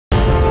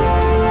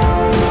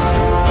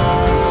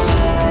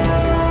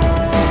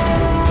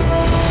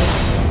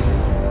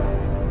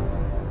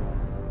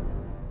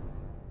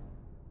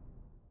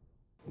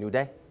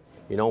day.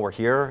 You know, we're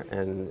here,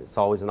 and it's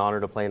always an honor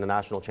to play in a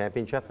national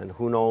championship, and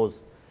who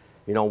knows,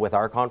 you know, with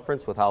our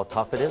conference, with how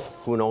tough it is,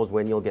 who knows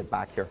when you'll get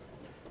back here.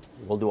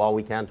 We'll do all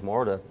we can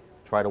tomorrow to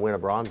try to win a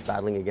bronze,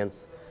 battling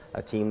against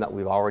a team that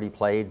we've already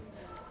played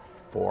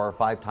 4 or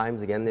 5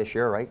 times again this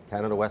year, right?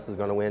 Canada West is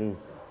going to win,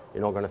 you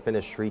know, going to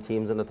finish 3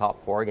 teams in the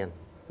top 4 again.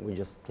 We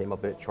just came up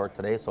a bit short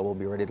today, so we'll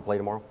be ready to play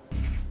tomorrow.